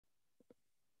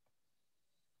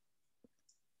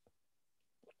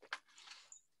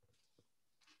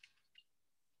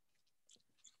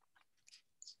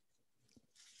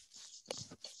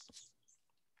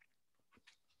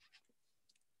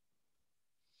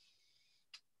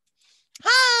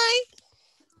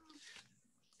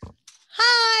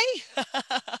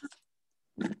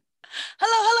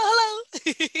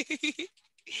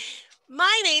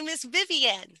is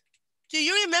Vivian. Do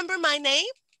you remember my name?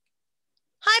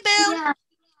 Hi, Bill. Yeah.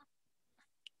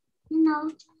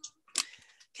 No.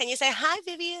 Can you say hi,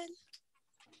 Vivian?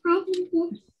 Hi,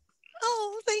 Vivian.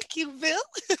 Oh, thank you, Bill.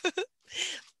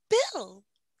 Bill,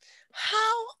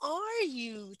 how are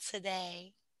you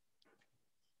today?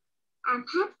 I'm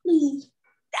happy.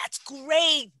 That's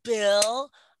great, Bill.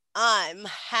 I'm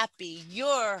happy.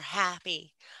 You're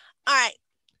happy. All right,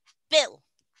 Bill,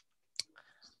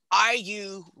 are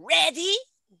you ready?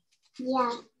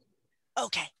 Yeah.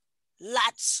 Okay,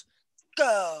 let's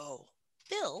go.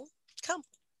 Bill, come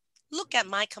look at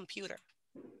my computer.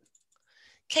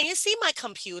 Can you see my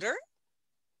computer?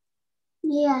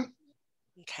 Yeah.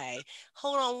 Okay,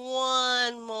 hold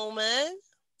on one moment.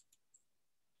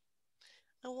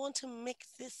 I want to make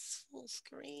this full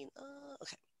screen.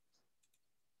 Okay,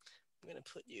 I'm gonna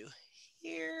put you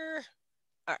here.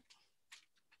 All right,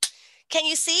 can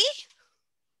you see?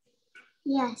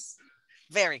 Yes.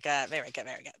 Very good, very good,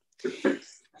 very good.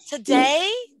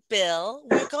 Today, Bill,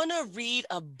 we're gonna read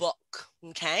a book,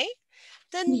 okay?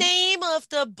 The name of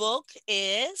the book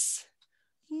is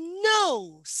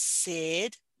No,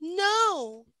 Sid,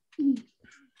 No. No.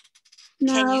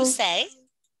 Can you say?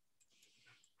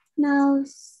 No,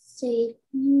 Sid,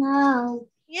 no.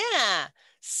 Yeah,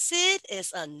 Sid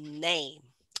is a name.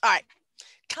 All right,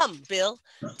 come, Bill.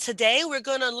 Today we're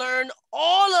going to learn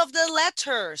all of the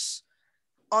letters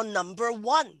on number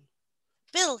 1.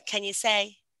 Bill, can you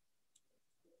say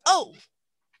O?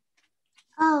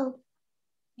 O.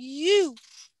 U.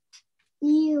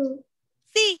 U.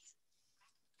 C.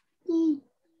 D.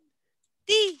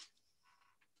 D.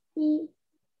 D.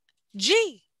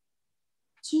 G.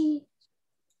 G.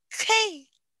 K.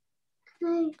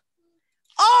 K.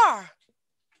 R.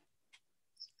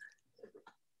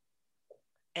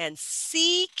 And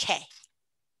CK.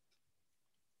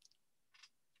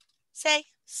 Say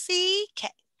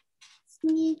CK.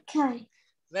 C.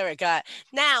 Very good.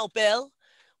 Now, Bill,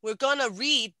 we're going to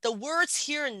read the words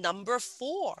here in number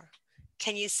 4.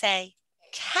 Can you say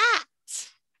cat?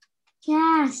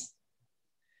 Cat.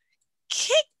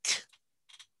 Kick.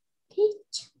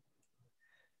 Kick.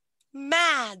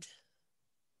 Mad.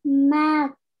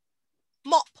 Map.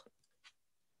 Mop.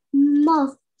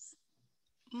 Mop.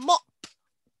 Mop.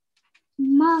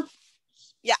 Mop.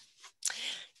 Yeah.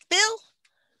 Bill,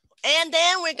 and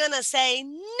then we're going to say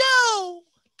no.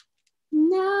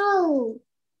 No.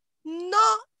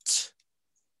 Not.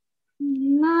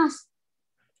 Not.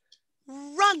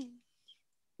 Run.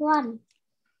 One.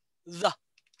 The.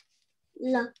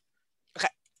 L. Okay.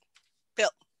 Bill,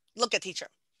 look at teacher.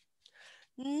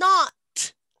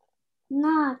 Not.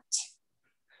 Not.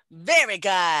 Very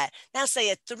good. Now say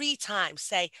it 3 times.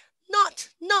 Say not,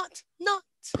 not, not.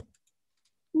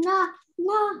 Not.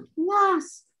 Not. Not.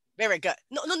 Very good.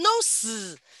 No, no, no,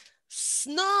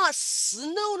 not,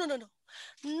 no, no, no, no.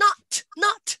 Not,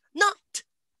 not, not.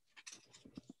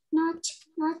 Not.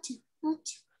 Not. Not.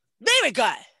 Very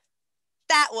good.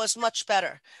 That was much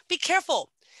better. Be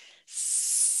careful.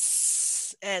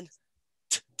 And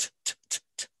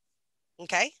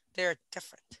okay, they're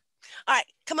different. All right,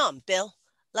 come on, Bill.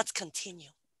 Let's continue.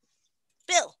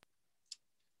 Bill.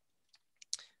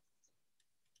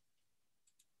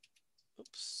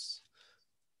 Oops.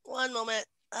 One moment.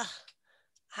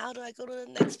 How do I go to the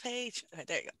next page? All right,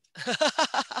 there you go.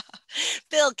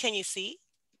 Bill, can you see?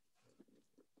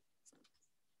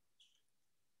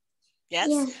 Yes?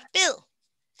 Yeah. Bill,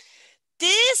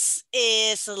 this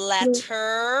is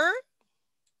letter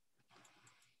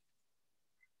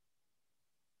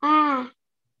A.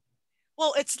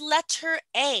 Well, it's letter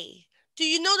A. Do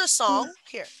you know the song?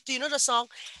 Here, do you know the song?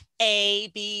 A,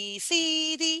 B,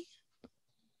 C, D.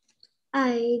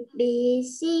 A, B,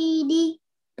 C, D.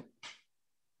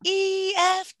 E,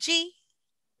 F, G.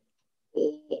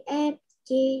 E, F,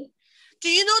 G. Do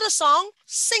you know the song?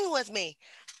 Sing with me.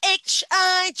 H,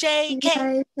 I, J,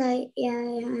 K. K,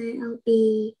 L,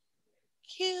 B.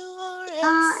 Q, R,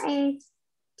 R, S. S,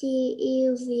 T,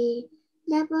 U, V.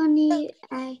 W,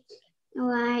 X,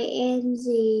 Y, and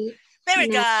Z. Very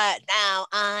good. Now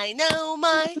I know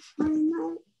my.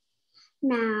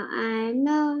 Now I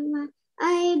know my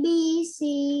A, B,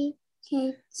 C,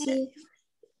 K, G.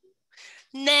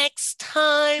 Next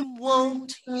time,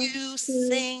 won't you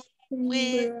sing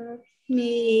with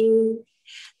me?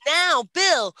 Now,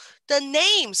 Bill, the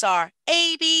names are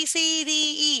A, B, C,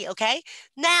 D, E, okay?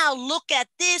 Now look at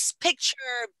this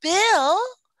picture. Bill,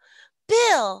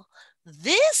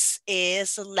 this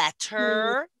is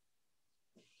letter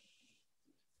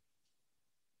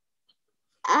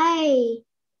A.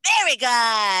 Very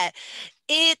good.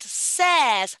 It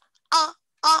says,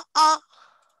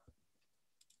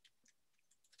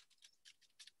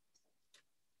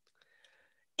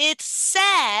 It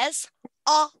says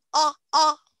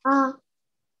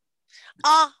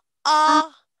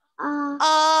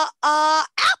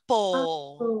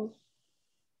apple.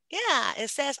 Yeah,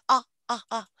 it says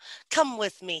Come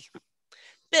with me.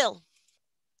 Bill,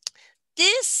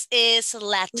 this is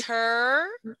letter.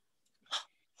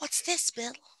 What's this,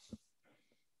 Bill?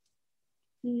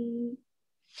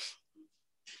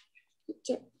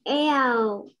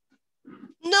 L.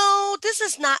 No, this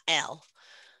is not L.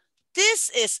 This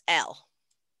is L.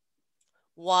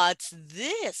 What's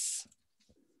this?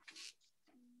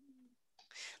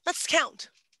 Let's count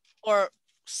or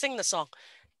sing the song.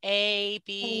 A,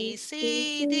 B,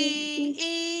 C, D,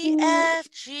 E, F,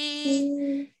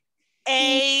 G,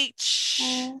 H.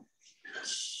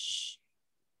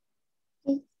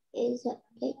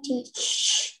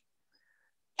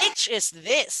 H is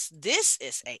this. This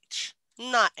is H,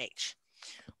 not H.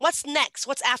 What's next?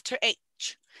 What's after H?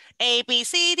 A, B,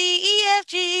 C, D, E, F,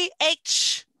 G,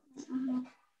 H.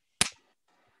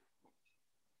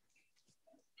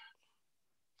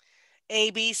 A,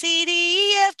 B, C, D,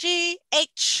 E, F, G,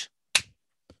 H.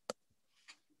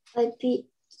 A, B,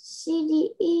 C,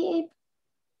 D, E, F,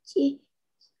 G,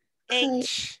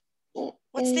 H.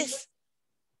 What's this?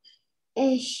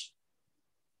 H.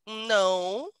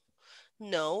 No.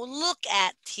 Look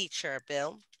at teacher,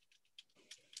 Bill.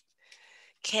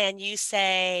 Can you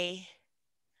say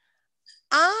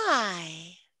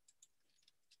I?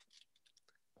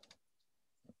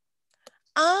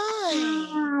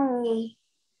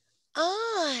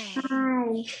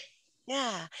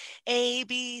 Yeah. A,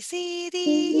 B, C, D,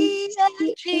 E, F,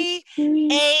 G,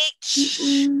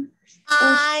 H.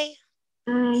 I.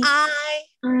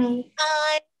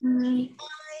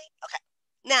 Okay.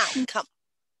 Now, come.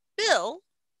 Bill.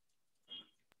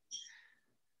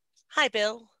 Hi,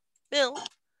 Bill. Bill,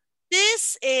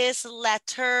 this is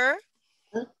letter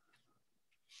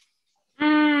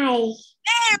I.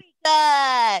 Very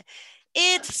good.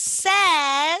 It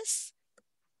says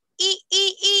E,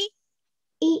 E, E.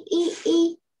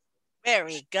 E.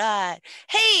 Very good.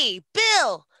 Hey,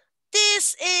 Bill,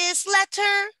 this is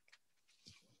letter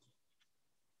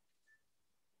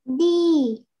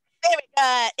D. Very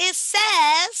good. It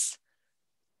says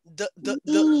D.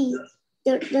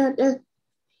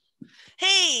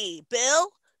 Hey,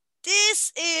 Bill,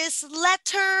 this is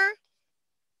letter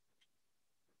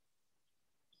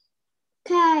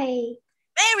K.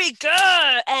 Very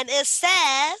good. And it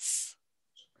says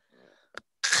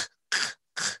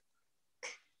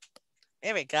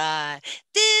Very good.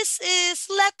 This is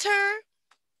letter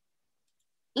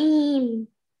M.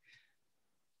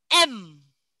 M.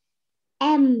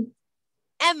 M.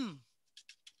 M.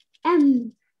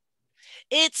 M.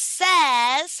 It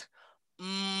says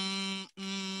Very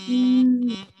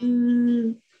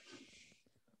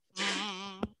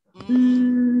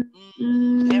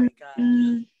good.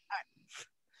 All right.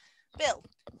 Bill,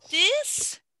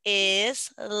 this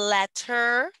is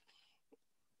letter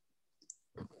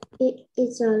It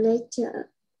is a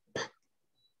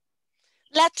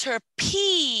letter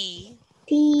P.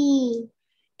 P.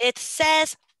 It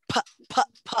says P.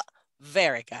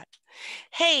 Very good.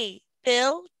 Hey,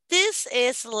 Bill, this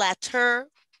is letter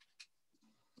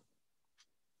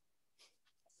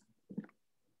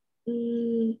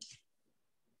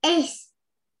S.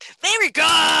 Very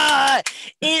good.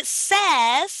 It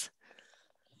says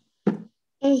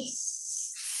S.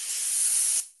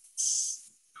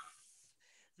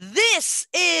 This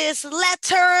is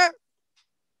letter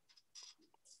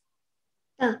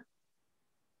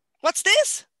What's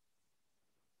this?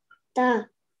 T.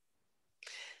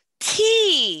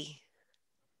 T.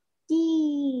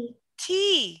 D.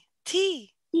 T.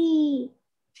 T. D.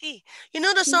 T. You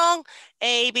know the song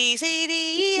A, B, C, D,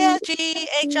 E, F, G,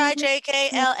 H, I, J, K,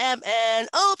 L, M, N,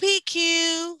 O, P,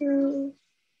 Q,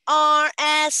 R,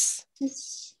 S.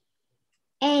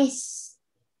 S.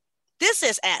 This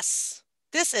is S.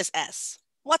 This is S.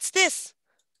 What's this?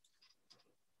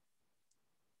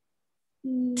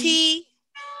 T.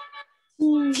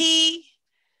 T.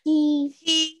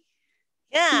 T.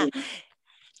 Yeah.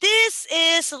 This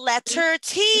is letter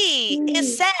T. It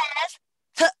says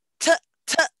T, T,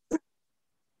 T.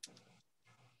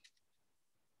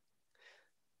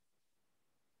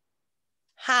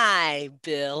 Hi,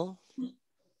 Bill.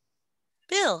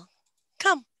 Bill,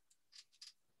 come.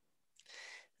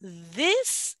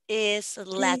 This is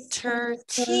letter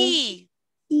T.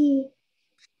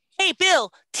 Hey,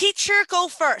 Bill, teacher, go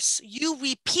first. You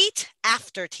repeat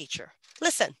after teacher.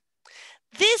 Listen.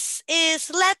 This is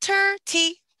letter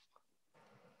T.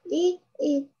 This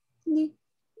is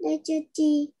letter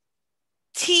T.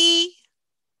 T.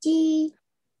 T. T. T.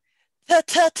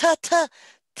 T.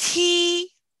 T.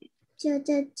 Chi.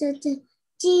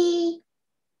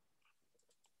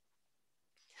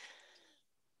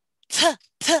 T,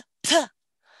 t, t,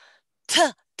 t,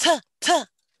 t, t.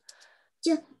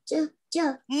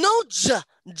 No j,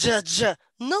 j, j.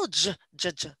 No j,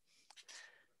 j, j.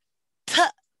 T,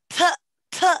 t,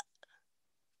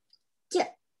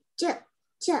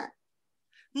 t.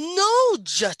 No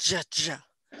j, j, j.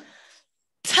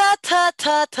 Ta, ta,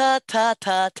 ta, ta, ta,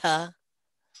 ta, ta.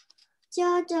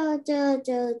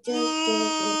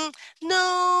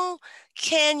 No.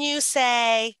 Can you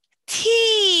say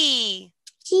T?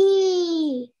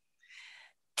 Chi.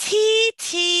 T,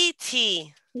 T,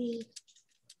 T.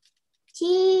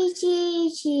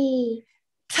 Chi.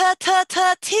 Ta, ta,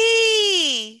 ta,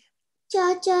 T.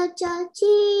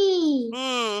 Chi.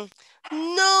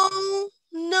 No,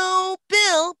 no,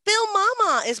 Bill. Bill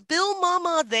Mama. Is Bill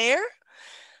Mama there?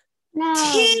 No.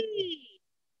 T.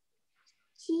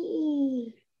 Chi.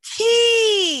 T.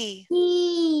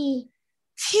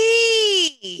 Chi. T.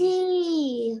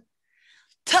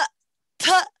 Chi. T,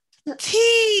 T,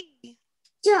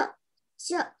 T. Chi.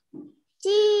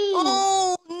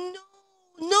 Oh, no.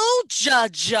 No,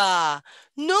 Jaja.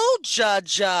 No,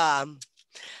 Jaja.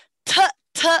 T,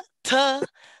 t, t,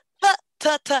 t,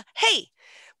 t, t. Hey,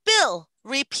 Bill,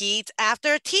 repeat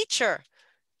after teacher.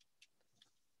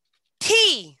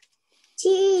 T.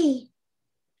 Chi.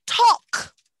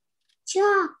 Talk.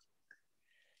 Chalk.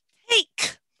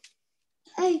 Take.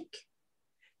 Egg.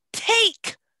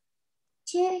 Take.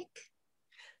 Check.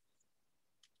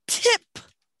 Tip.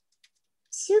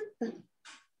 Super.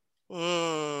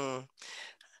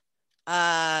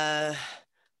 Ta,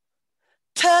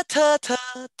 ta,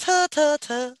 ta, ta, ta,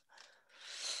 ta.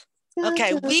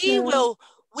 Okay, we will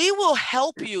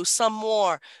help you some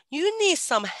more. You need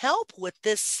some help with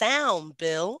this sound,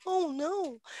 Bill. Oh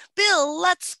no. Bill,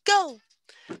 let's go.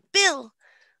 Bill,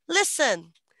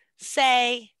 listen.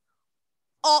 Say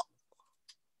o,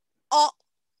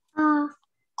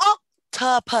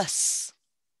 octopus.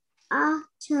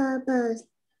 Octopus.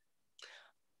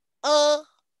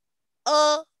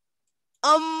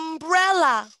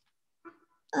 Umbrella.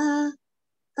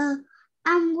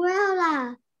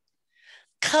 Umbrella.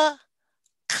 Cat.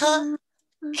 Cat.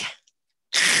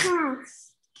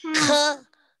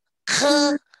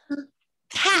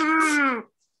 Cat.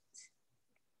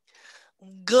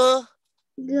 Goat.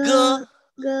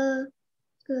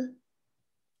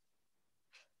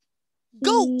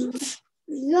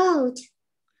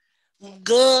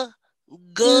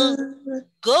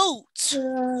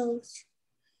 Goat.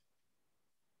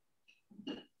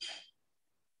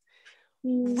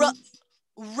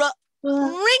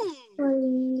 Ring.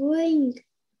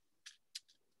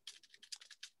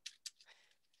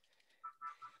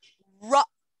 Rock.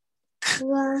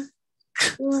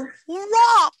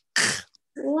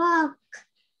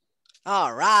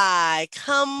 All right,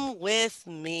 come with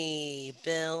me,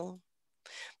 Bill.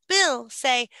 Bill,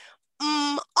 say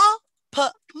up,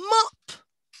 mop. Mop.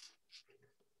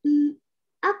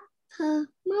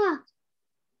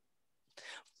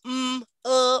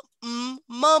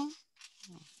 Mum.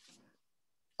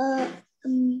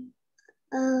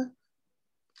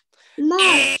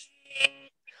 Mop.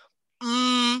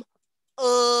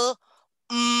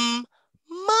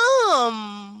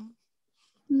 Mom.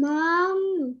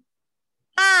 Mom.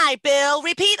 Hi, Bill.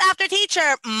 Repeat after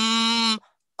teacher. Mom.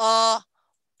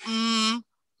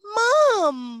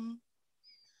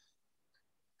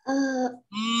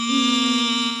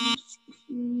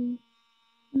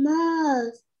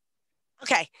 Mouth.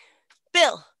 Okay,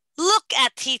 Bill, look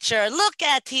at teacher. Look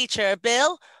at teacher,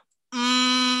 Bill.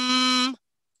 Mouth.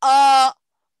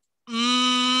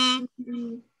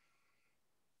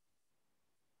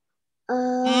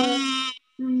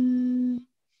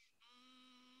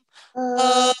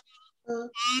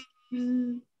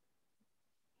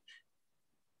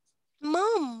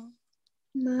 Mom.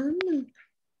 Mom.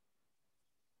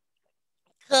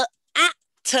 Cat.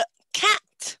 Actor.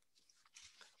 Cat.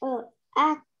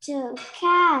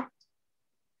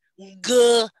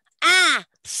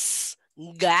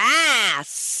 Gas.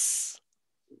 Gas.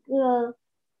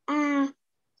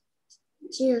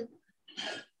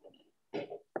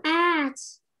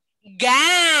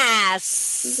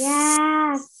 Gas.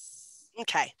 Gas.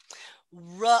 Okay.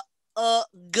 Rug.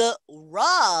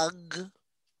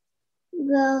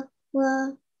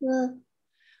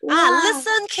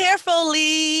 Listen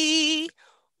carefully.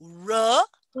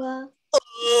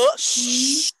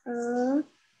 Shh.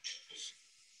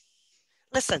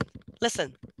 Listen.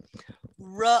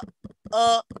 Rug.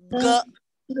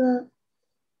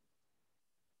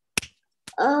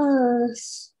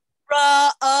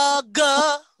 Rug.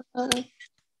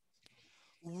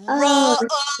 Rug.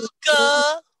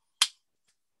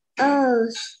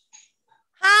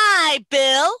 Hi,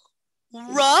 Bill.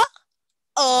 Rug.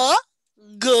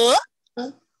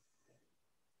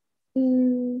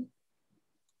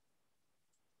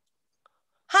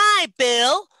 Hi,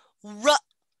 Bill. Rug.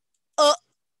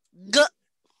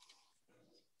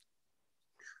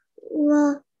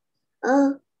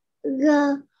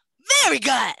 Very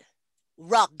good.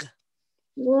 Rug.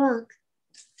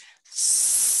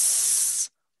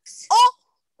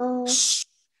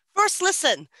 First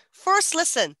listen.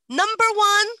 Number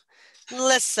one,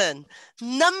 listen.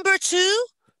 Number two,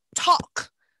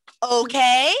 talk.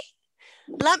 Okay?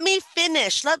 Let me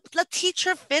finish. Let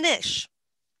teacher finish.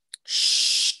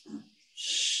 Shh.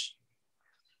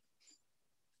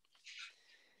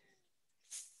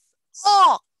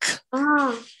 Sock.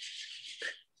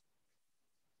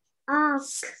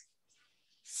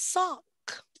 Sock.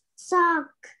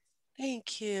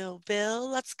 Thank you, Bill.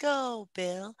 Let's go,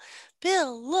 Bill.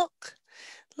 Bill, look.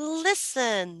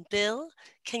 Listen, Bill.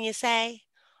 Can you say,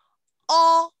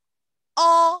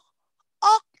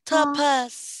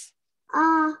 octopus?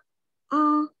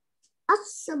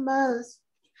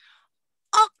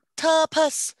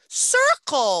 Octopus.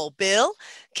 Circle, Bill.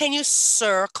 Can you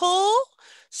circle?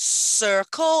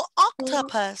 Circle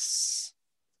octopus.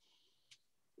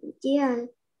 Yeah.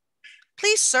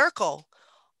 Please circle.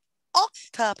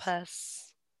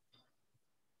 Octopus.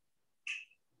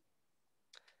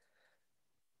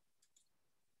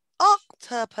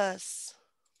 Octopus.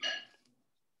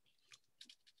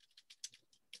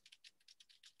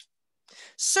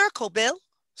 Circle, Bill.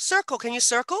 Circle. Can you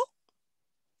circle?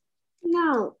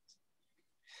 No.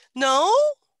 No?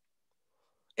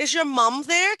 Is your mom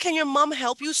there? Can your mom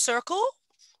help you circle?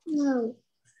 No.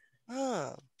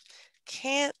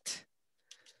 Can't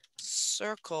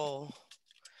circle.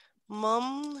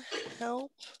 Mom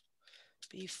help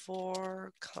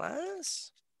before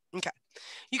class? Okay.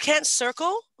 You can't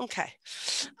circle? Okay.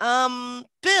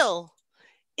 Bill,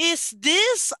 is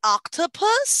this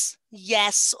octopus?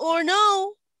 Yes or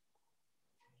no?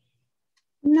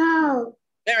 No.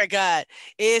 Very good.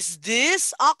 Is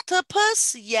this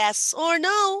octopus? Yes or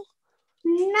no?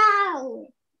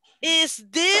 No. Is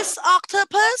this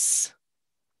octopus?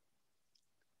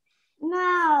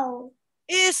 No.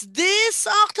 Is this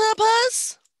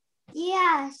octopus?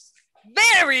 Yes.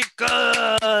 Very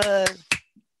good.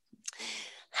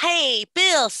 Hey,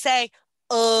 Bill, say,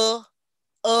 umbrella.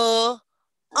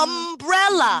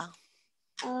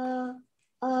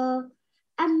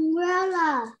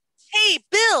 Umbrella. Hey,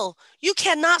 Bill, you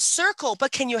cannot circle,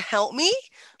 but can you help me?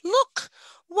 Look,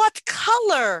 what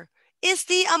color is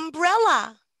the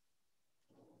umbrella?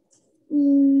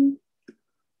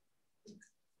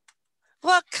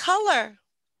 What color?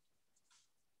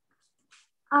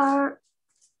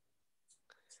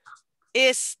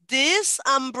 Is this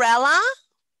umbrella?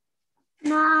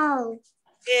 No.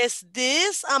 Is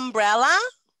this umbrella?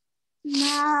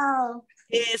 No.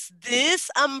 Is this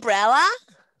umbrella?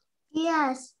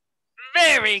 Yes.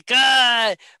 Very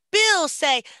good. Bill,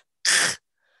 say, cap.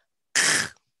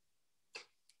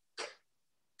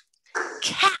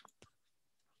 Cap.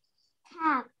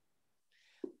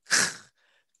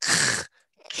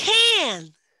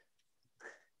 Can.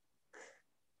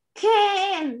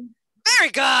 Can. Very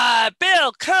good.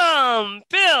 Bill, come.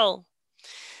 Bill.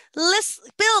 Listen,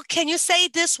 Bill, can you say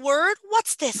this word?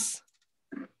 What's this?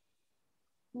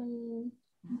 Mum.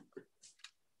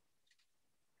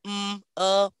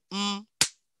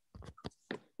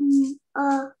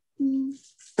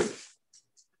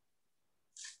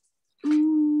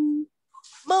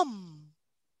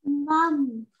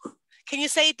 Mum. Can you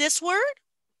say this word?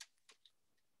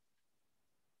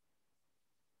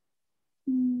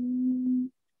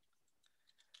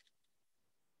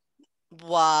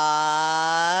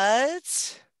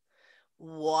 What?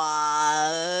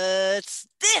 What's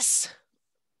this?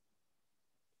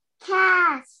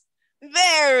 Cat.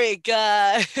 Very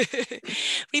good.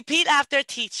 Repeat after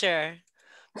teacher.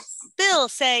 Bill,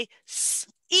 say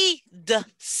sid.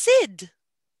 Sid.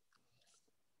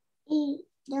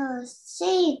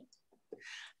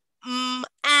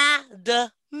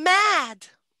 Mad.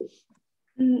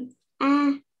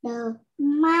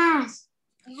 Mask.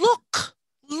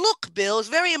 Look, Bill. It's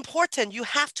very important. You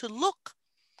have to look.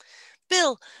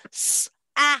 Bill,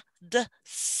 sad.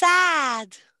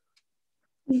 Sad.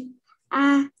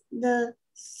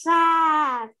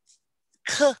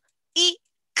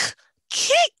 Kick.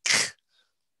 Cake.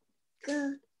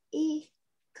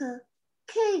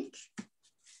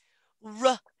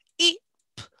 Rip.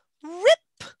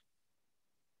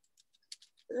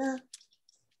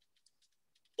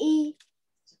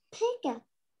 Pig.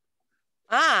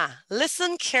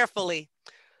 Listen carefully.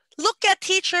 Look at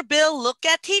teacher, Bill. Look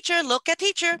at teacher. Look at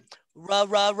teacher. Ra,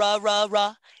 ra, ra, ra,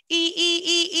 ra. E, e,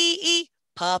 e, e, e.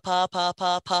 Pa, pa, pa,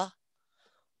 pa, pa.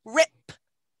 Rip.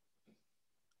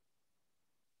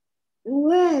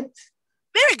 Rip.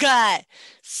 Very good.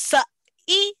 Sa,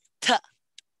 e, t.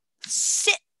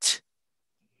 Sit.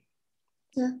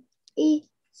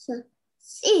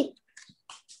 Sit.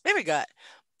 Very good.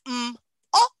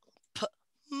 Up.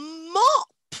 Mop.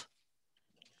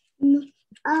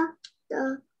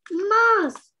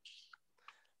 Mouse.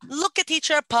 Look at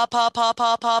teacher. Pa, pa, pa,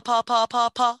 pa, pa, pa, pa, pa,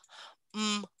 pa.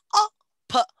 Up.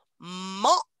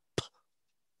 Mop.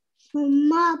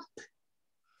 Mop.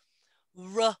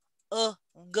 Rug.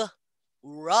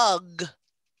 Rug.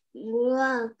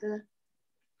 Rug.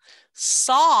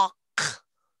 Sock.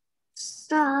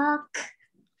 Sock.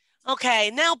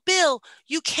 Okay, now Bill,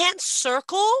 you can't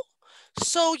circle,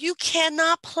 so you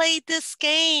cannot play this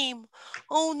game.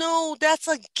 Oh no, that's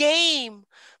a game,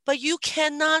 but you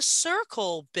cannot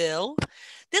circle, Bill.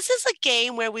 This is a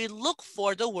game where we look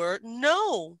for the word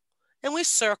no, and we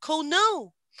circle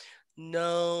no.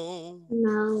 No.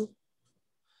 No.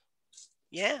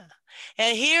 Yeah,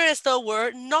 and here is the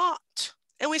word not,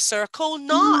 and we circle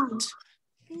not.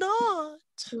 Not.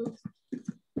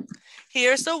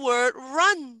 Here's the word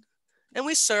run, and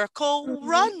we circle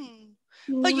run.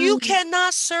 But you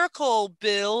cannot circle,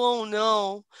 Bill. Oh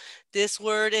no. This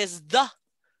word is the,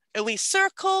 and we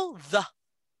circle the.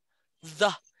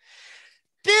 The.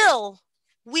 Bill,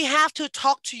 we have to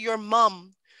talk to your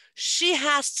mom. She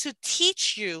has to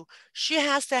teach you. She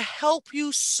has to help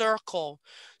you circle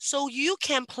so you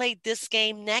can play this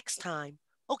game next time.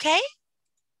 Okay?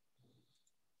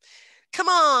 Come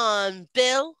on,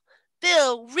 Bill.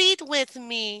 Bill, read with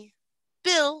me.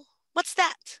 Bill, what's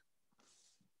that?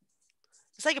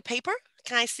 Is that your paper?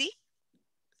 Can I see?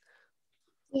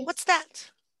 Yes. What's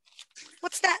that?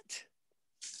 What's that?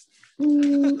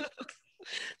 No.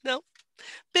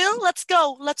 Bill, let's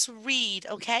go. Let's read,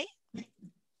 okay?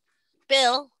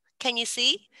 Bill, can you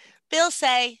see? Bill,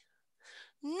 say,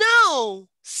 no,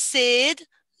 Sid,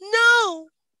 no.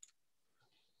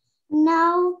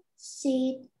 No,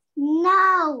 Sid,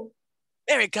 no.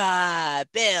 Very good.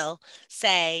 Bill,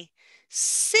 say,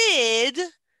 Sid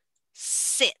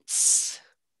sits.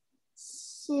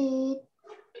 Sid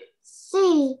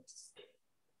sits.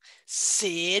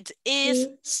 Sid is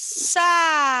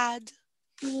sad.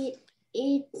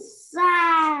 It's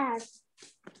sad.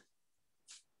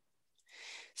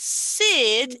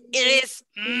 Sid is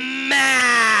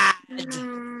mad.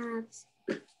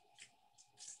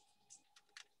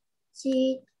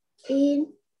 Sid is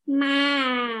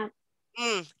mad.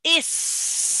 Is.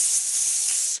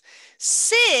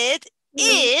 Sid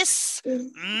is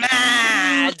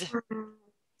mad.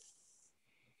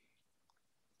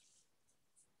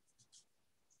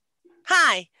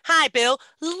 Hi, Bill.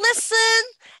 Listen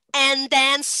and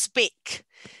then speak.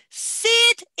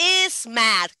 Sid is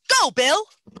mad. Go, Bill.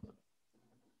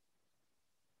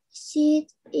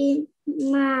 Sid is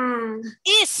mad.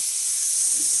 Is.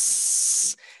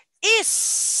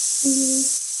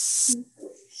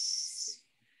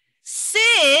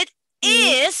 Sid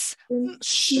is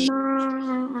mad.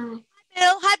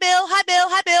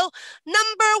 Hi, Bill.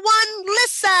 Number 1,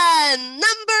 listen.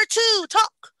 Number 2,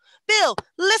 talk. Bill,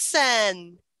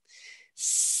 listen.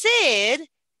 Sid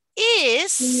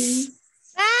is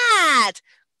sad.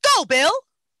 Go, Bill.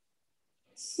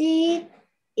 Sid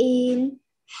is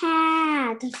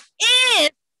mad.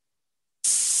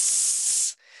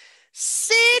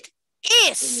 Sid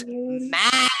is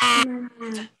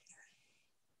mad.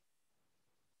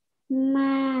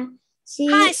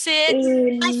 Hi,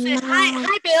 Sid. Hi, Sid.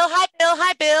 Hi, Bill.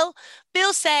 Hi, Bill.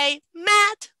 Bill, say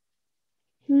mad.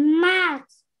 Mad.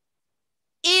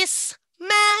 Is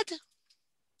mad.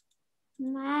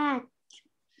 Mad.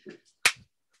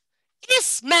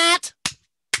 Is mad.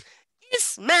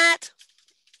 Is mad.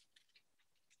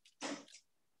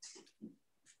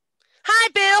 Hi,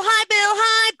 Bill. Hi, Bill.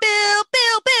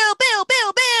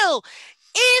 Bill.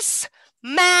 Is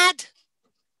mad.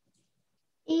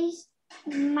 Is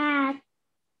mad.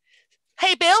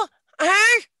 Hey, Bill.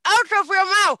 Hey, out of your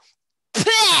mouth.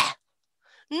 Bleh.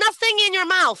 Nothing in your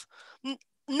mouth.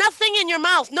 Nothing in your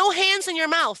mouth. No hands in your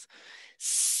mouth.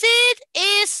 Sid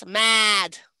is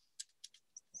mad.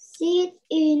 Sid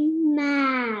is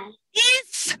mad.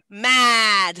 Is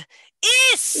mad.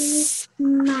 Is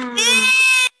mad.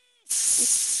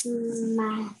 Is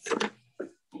mad.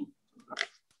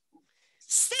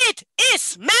 Sid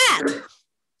is mad.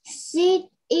 Sid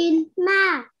is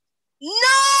mad. No!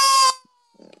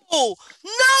 No!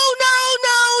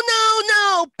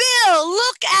 Bill,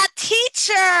 look at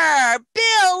teacher.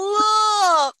 Bill,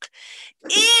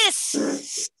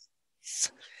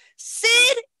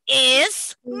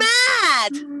 is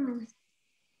mad.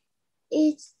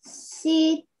 It's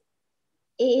Sid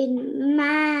in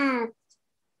mad.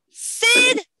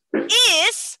 Sid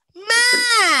is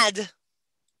mad.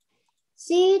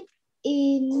 Sid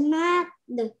in mad.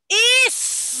 Is.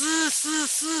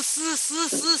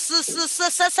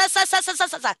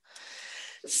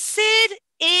 Sid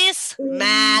is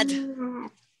mad.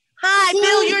 Hi, Sid.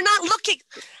 Bill, you're not looking.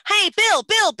 Hey, Bill,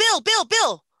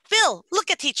 look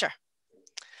at teacher.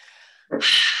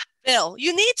 Bill,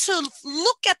 you need to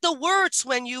look at the words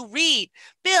when you read.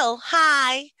 Bill,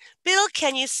 hi. Bill,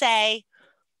 can you say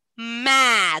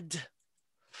mad?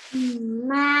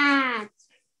 Mad.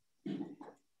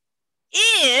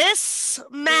 Is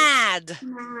mad.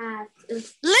 Mad.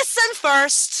 Listen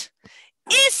first.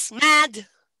 Is mad.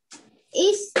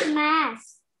 Is mad.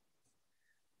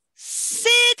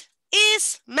 Sid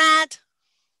is mad.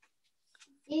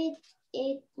 It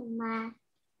is mad.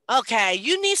 Okay,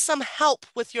 you need some help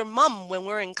with your mom when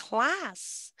we're in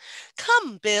class.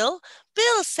 Come, Bill.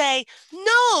 Bill, say,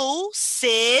 no,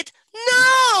 Sid,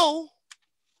 no.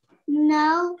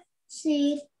 No,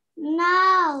 Sid,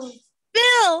 no.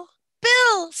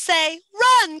 Bill, say,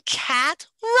 run, cat,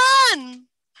 run.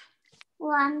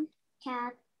 One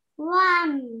cat,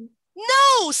 one.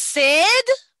 No, Sid.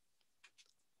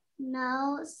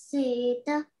 No,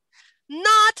 Sid.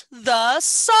 Not the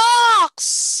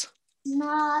socks.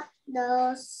 Not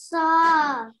the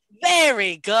sock.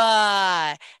 Very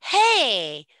good.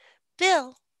 Hey,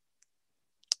 Bill,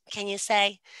 can you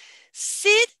say,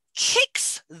 Sid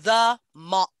kicks the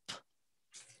mop?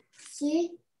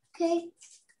 Sid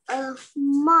kicks a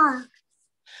mop.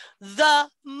 The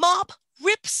mop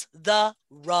rips the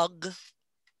rug.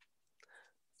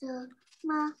 The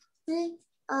mop rips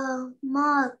a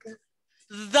mug.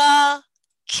 The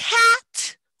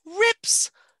cat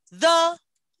rips the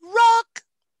rug.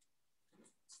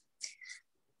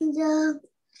 The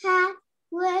cat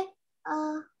rips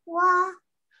a rug.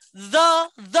 The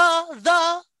rug.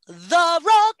 The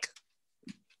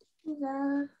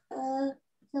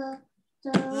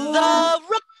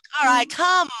rug. All right,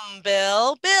 come,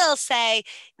 Bill. Bill, say,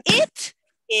 it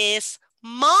is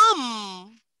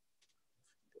mom.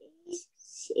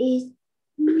 Is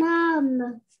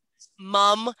mom.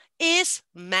 Mom is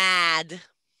mad.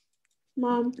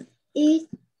 Mom is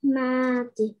mad.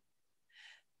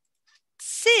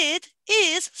 Sid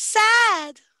is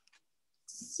sad.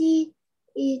 Sid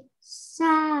is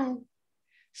sad.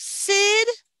 Sid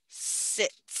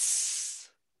sits.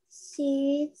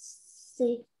 Sid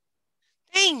sits.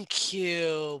 Thank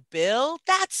you, Bill.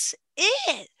 That's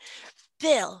it.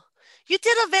 Bill, you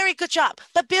did a very good job.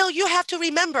 But Bill, you have to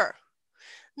remember,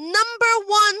 number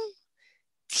one,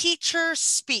 teachers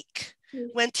speak.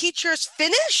 When teachers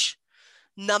finish,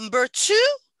 number two,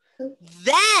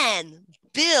 then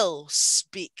Bill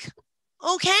speak.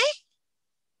 Okay?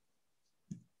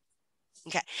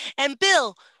 Okay. And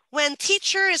Bill, when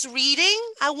teacher is reading,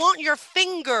 I want your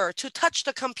finger to touch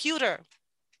the computer.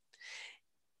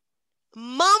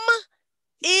 Mom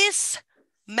is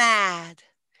mad.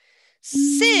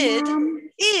 Sid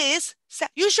is sad.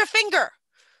 Use your finger.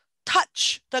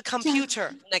 Touch the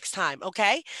computer next time,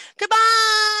 okay?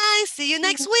 Goodbye. See you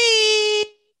next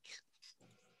week.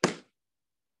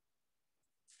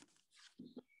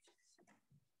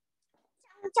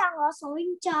 Chẳng có số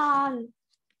hình tròn.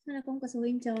 Sao là không có số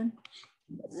hình tròn?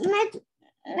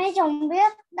 Mấy chồng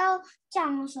biết đâu,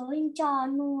 chẳng có số hình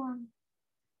tròn luôn.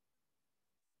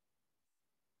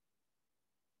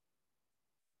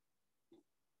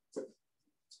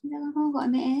 Sao con không gọi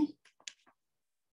mẹ?